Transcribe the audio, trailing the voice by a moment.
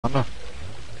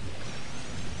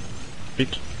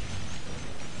Fint.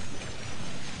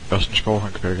 Der er også en skov,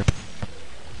 han kører.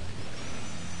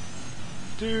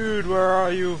 Dude, where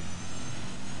are you?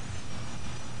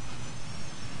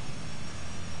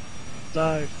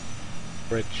 Dive.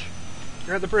 Bridge.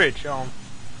 You're at the bridge,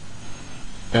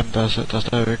 Jamen, der er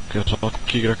stadigvæk, jeg så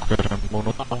kigger der, kunne være der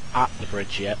mono. Not at the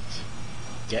bridge yet.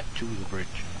 Get to the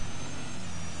bridge.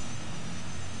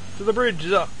 To the bridge,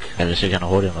 Zuck. Ja, hvis ikke han er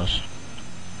hurtigere end os.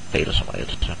 Eller som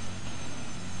regel, så.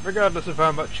 Regardless of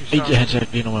how much you Ikke, sound. han sagde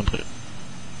lige nu, man bryder.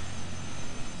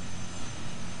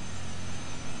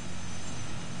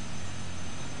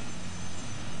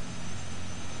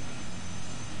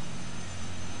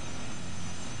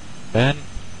 Vand.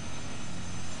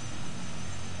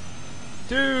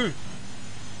 Dude!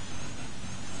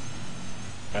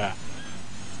 Yeah.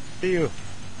 See you.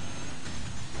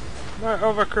 My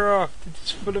overcraft,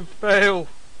 it's full of fail.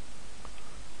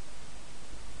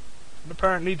 And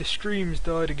apparently the streams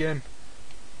died again.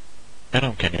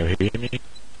 Adam, can you hear me?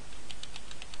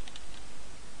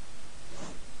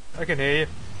 I can hear you.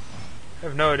 I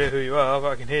have no idea who you are,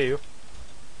 but I can hear you.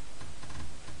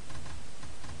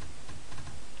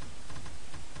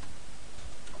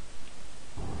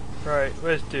 Right,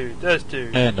 where's dude? There's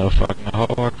dude. And no fucking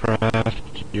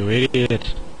hovercraft, you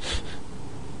idiot.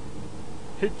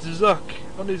 It's Zuck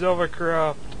on his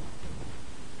overcraft.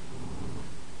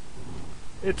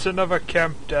 It's another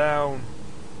camp down.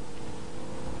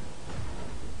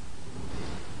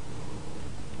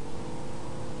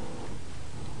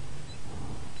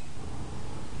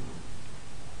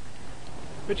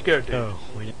 Where'd you go, dude? Oh,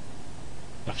 we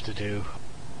have to do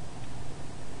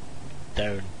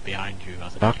down behind you, I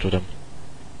think. Talk to them.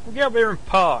 We'll get up here and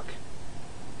park.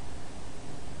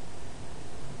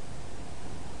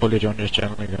 Pull it on this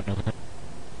channel again, okay?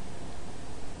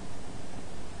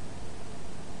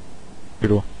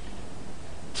 Hero.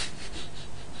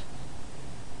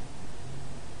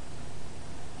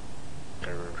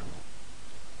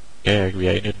 Ja, vi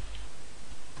er inde i den.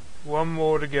 One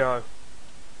more to go.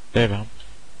 Der er vi ham.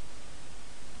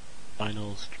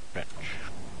 Final stretch.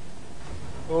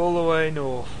 All the way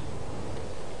north.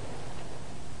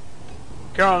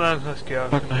 Come on then, let's go.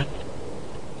 Fucking hen.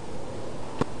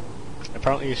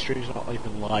 Apparently your stream's not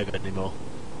even live anymore.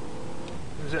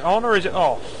 Is it on or is it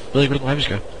off? Jeg ved ikke, hvilken vej vi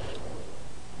skal.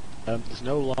 There's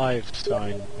no live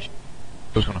sign.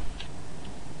 Du skal nu.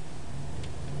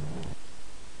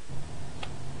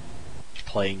 Just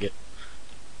playing it.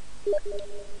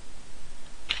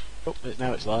 Oh,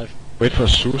 now it's live. Wait for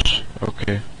sus.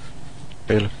 Okay.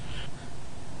 Bæle.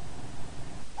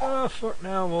 Oh fuck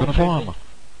now, more Gå nu foran mig.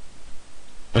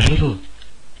 Hvad helvede?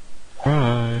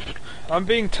 Drive. I'm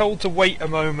being told to wait a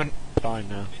moment. Fine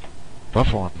now. Hvad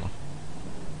foran mig?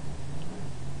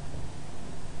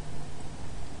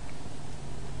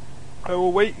 I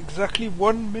will wait exactly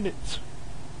 1 minute.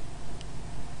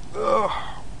 Ugh.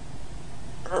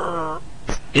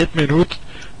 1 minut.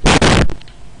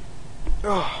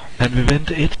 Ugh. Han vil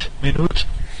vente 1 minut.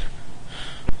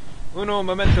 Uno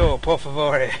momento, por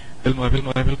favore. Vælg mig.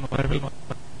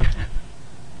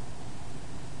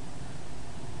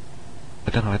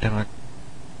 Den her.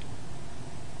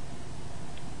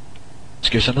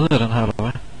 Skal vi så ned af den her, eller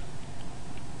hvad?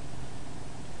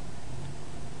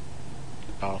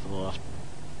 For the last.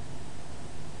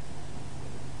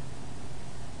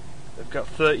 They've got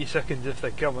 30 seconds if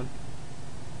they're coming.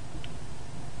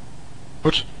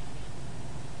 Put.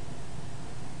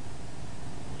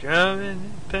 Drumming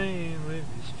in pain with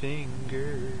his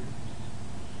fingers.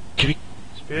 Kan vi...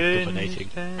 Spinning his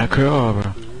Jeg kører oppe.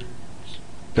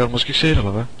 Det har du måske ikke set,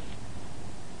 eller hvad?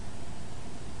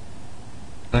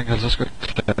 Den kan altså sgu ikke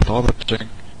klatre op ad ting.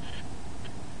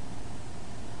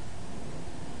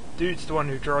 Dude's the one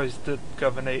who drives the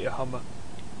Governator Hummer.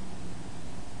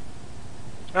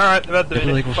 Alright, they've had the Jeg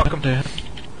ved ikke, minute. hvor Fuck 'em. fanden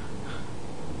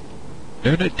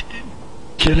det er. Det er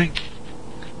killing.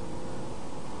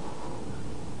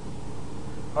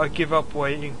 I give up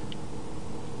waiting.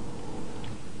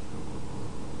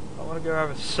 I want to go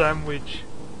have a sandwich.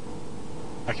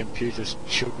 My computer's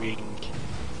chugging.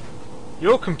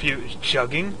 Your computer's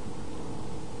chugging.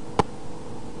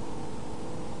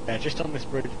 Yeah, just on this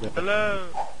bridge there. Hello.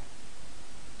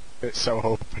 It's so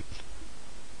open.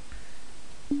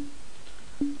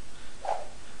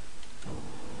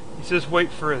 He says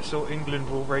wait for us or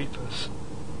England will rape us.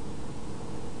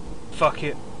 Fuck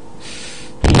it.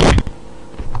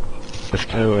 Jeg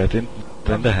skrev, at enten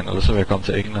venter han, eller så vil jeg komme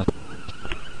til England.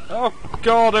 Oh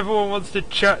god, everyone wants to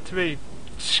chat to me.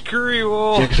 Screw you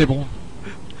all. Jeg kan se broen.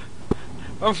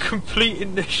 I'm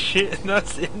completing this shit and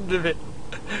that's the end of it.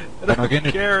 I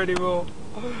don't care anymore.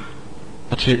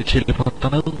 Og teleport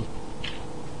derned.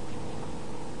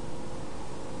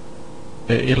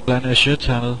 Et eller andet shit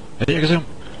hernede. Er det, jeg kan se ham?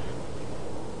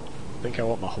 I think I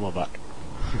want my Hummer back.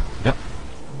 Ja.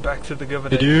 Back to the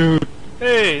governor. Hey dude!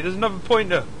 Hey, there's another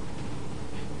pointer.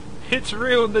 It's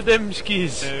real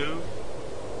Nademskis. No.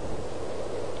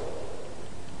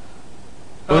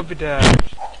 I'll be damned.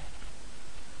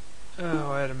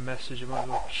 Oh, I had a message. I might as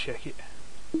well check it.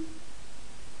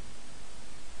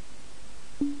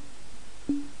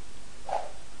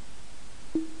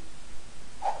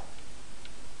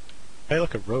 Hey,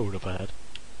 look, a road up ahead.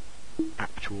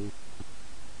 Actual.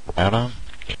 Adam,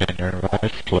 can you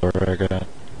invite Flora again?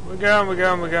 We're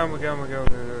going.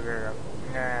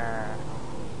 Nah.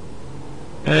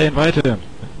 Hey, invite him!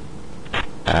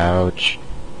 Ouch.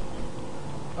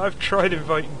 I've tried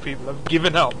inviting people. I've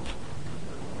given up.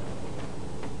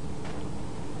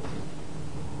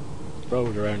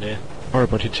 Road around here. Sorry,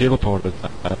 but he teleported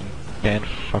and can't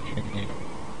fucking...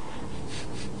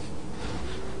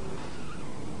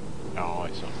 Oh,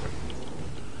 it's not good.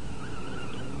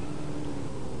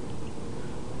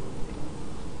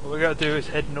 What we gotta do is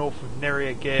head north with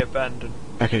Neria Gay Abandon.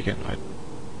 Okay, can invite.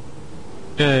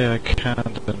 Yeah, I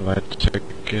can't invite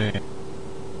again.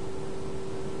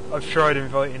 I've tried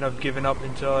inviting, I've given up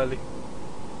entirely.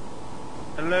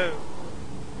 Hello.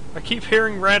 I keep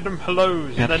hearing random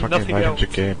hellos Can't and then fucking nothing invite else. him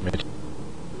to game, mate.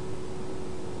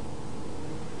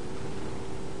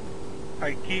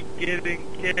 I keep getting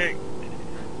kicked.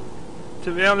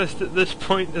 To be honest, at this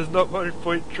point there's not much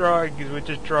point trying because we're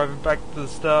just driving back to the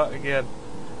start again.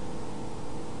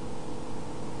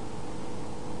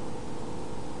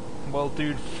 While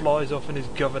dude flies off in his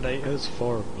governator. There's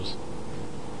 4 of us.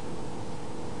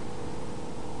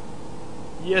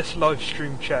 Yes, live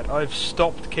stream chat, I've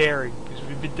stopped caring because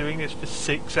we've been doing this for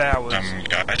 6 hours.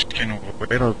 Guys, can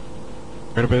wait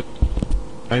a bit.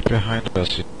 Right behind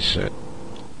us, he said.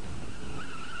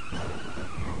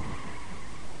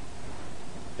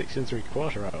 6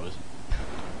 3/4 hours.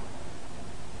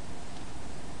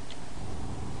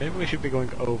 Maybe we should be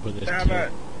going over this Damn too.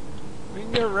 it. We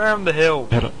can get around the hill.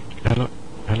 Hallo.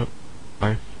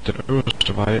 Nej, den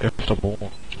øverste vej efter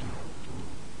broen.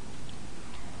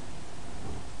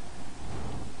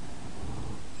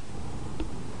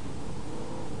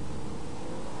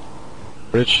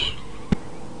 Bridge.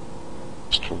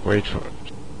 Just wait for it.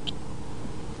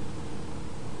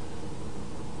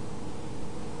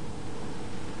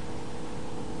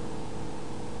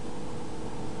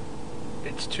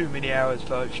 It's too many hours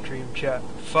live stream chat.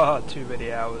 Far too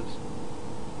many hours.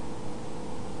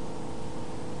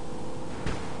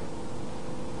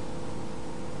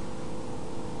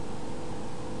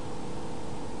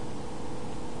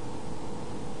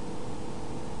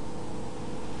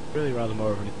 Really rather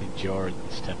more of anything during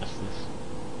this test.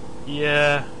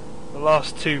 Yeah, the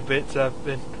last 2 bits have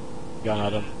been. Go on,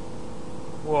 Adam.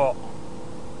 What?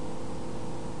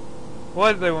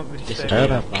 Why do they want me to stay?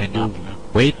 Adam, can you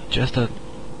wait just a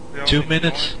We're 2 only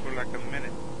minutes? going for like a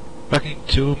minute. Fucking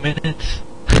 2 minutes?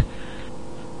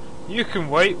 You can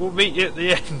wait, we'll meet you at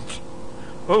the end.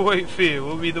 We'll wait for you,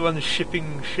 we'll be the ones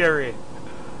shipping sherry.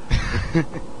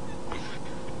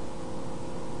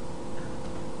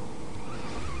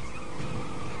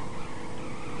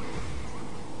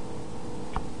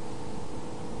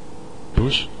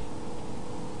 Push.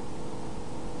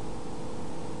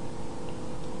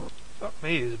 Fuck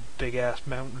me, it's a big ass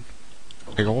mountain.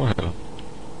 Ik over her.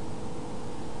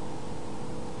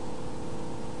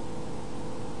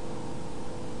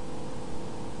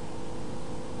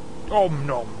 Nom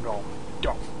nom nom.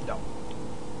 Nom nom.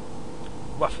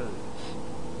 Waffles.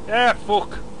 Ah,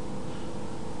 fuck.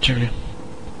 Julia.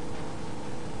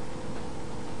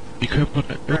 Vi kører på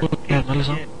den øvrige plan alle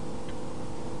sammen.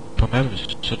 På mappen,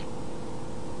 så...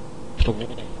 Står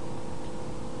broen.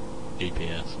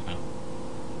 GPS now.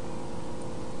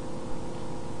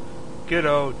 Good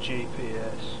old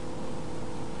GPS.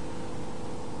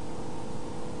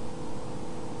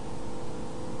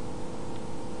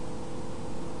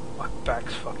 My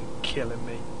back's fucking killing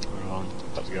me. We're on.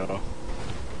 Let's go.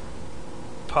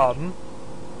 Pardon?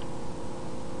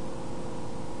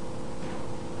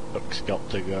 Duck's got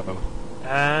to go.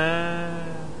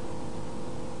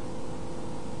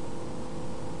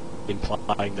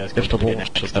 Implying there's going Efter to be an broen,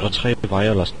 så extra. er der 3 veje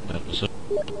eller sådan noget, så...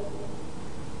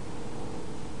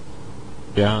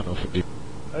 Ja, nu fordi... I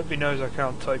hope he knows I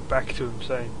can't type back to him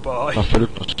saying bye. Der følger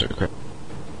noget stykke.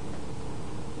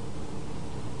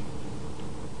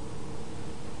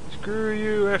 Screw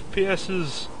you,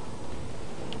 FPS's.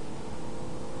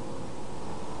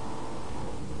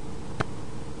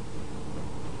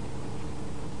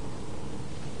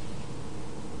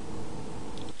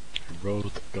 Road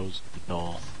that goes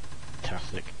north.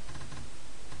 Fantastic.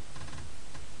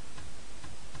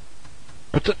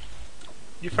 But the...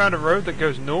 You found a road that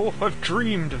goes north? I've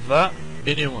dreamed of that.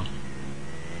 Anyone?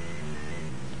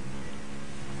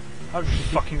 I'm just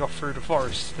fucking off through the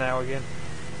forest now again.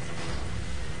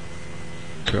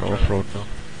 Go off-road now.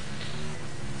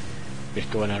 We're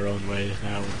going our own ways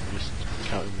now, and just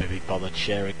can't maybe bother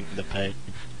sharing the pain.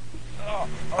 Oh,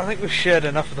 I think we've shared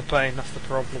enough of the pain, that's the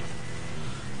problem.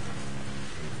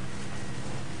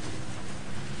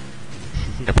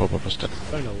 Jag poppar på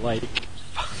stället. Going a lake.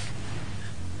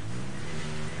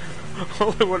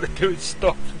 All I want to do is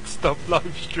stop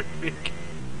live streaming.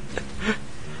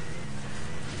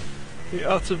 The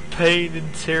utter pain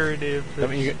and tyranny of I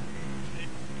mean, this.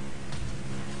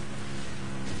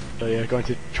 So you're going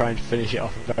to try and finish it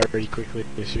off very quickly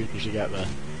as soon as you get there.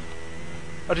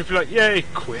 I'd just be like, yay,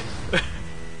 quit.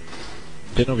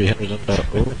 Det är nog vi händer den där.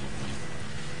 Oh.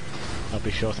 I'll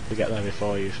be sure to get there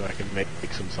before you so I can make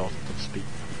some sort of speech.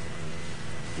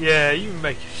 Yeah, you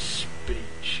make a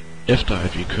speech. Efter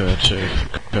at vi kørte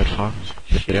fra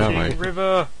bjergvej, Shitting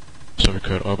river. så vi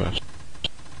kørte opad.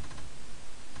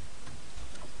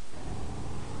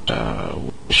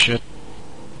 Shit.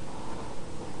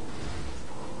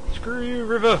 Screw you,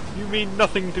 river. You mean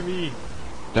nothing to me.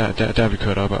 Der vi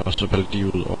kørte opad, og så vælte de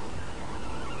ud over.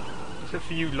 Except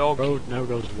for you, log. Road now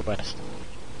goes west.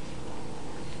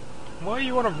 Why are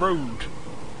you on a road?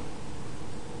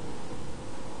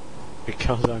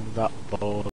 Because I'm that bored.